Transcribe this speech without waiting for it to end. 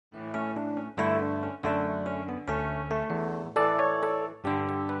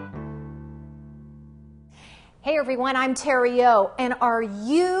everyone, I'm Terry O, and are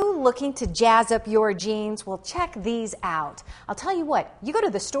you looking to jazz up your jeans? Well, check these out. I'll tell you what, you go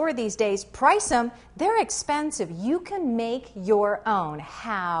to the store these days, price them, they're expensive. You can make your own.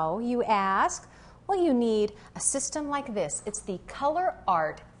 How, you ask? Well, you need a system like this. It's the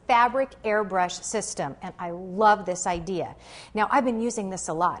ColorArtz fabric airbrush system, and I love this idea. Now, I've been using this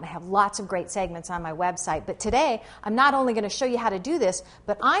a lot, and I have lots of great segments on my website, but today I'm not only going to show you how to do this,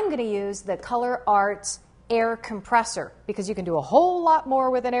 but I'm going to use the ColorArtz air compressor, because you can do a whole lot more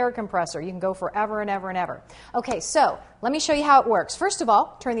with an air compressor. You can go forever and ever and ever. Okay, so let me show you how it works. First of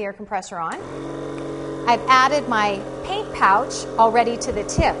all, turn the air compressor on. I've added my paint pouch already to the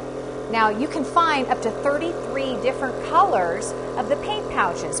tip. Now, you can find up to 33 different colors of the paint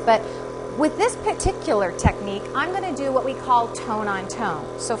pouches, but with this particular technique, I'm going to do what we call tone on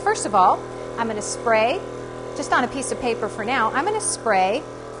tone. So first of all, I'm going to spray, just on a piece of paper for now, I'm going to spray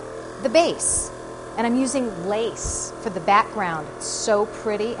the base. And I'm using lace for the background. It's so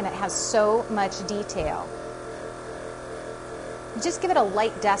pretty and it has so much detail. Just give it a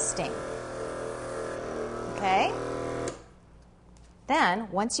light dusting. Okay?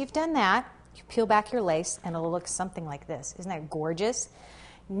 Then, once you've done that, you peel back your lace and it'll look something like this. Isn't that gorgeous?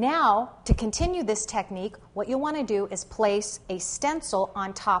 Now, to continue this technique, what you'll want to do is place a stencil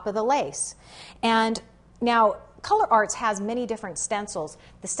on top of the lace. And now, ColorArtz has many different stencils.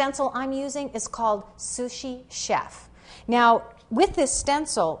 The stencil I'm using is called Sushi Chef. Now, with this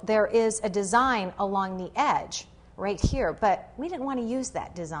stencil, there is a design along the edge right here, but we didn't want to use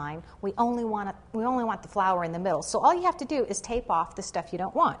that design. We only want the flower in the middle. So all you have to do is tape off the stuff you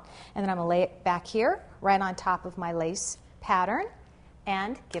don't want. And then I'm going to lay it back here, right on top of my lace pattern,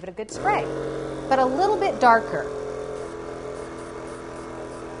 and give it a good spray. But a little bit darker.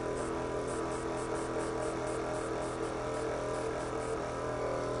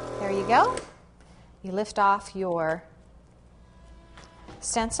 There you go. You lift off your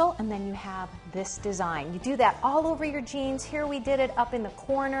stencil and then you have this design. You do that all over your jeans. Here we did it up in the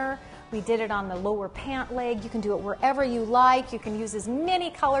corner. We did it on the lower pant leg. You can do it wherever you like. You can use as many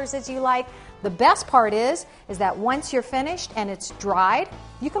colors as you like. The best part is that once you're finished and it's dried,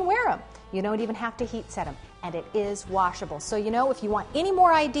 you can wear them. You don't even have to heat set them. And it is washable. So you know, if you want any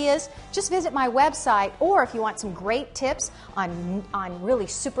more ideas, just visit my website, or if you want some great tips on really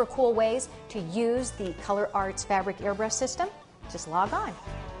super cool ways to use the ColorArtz fabric airbrush system, just log on.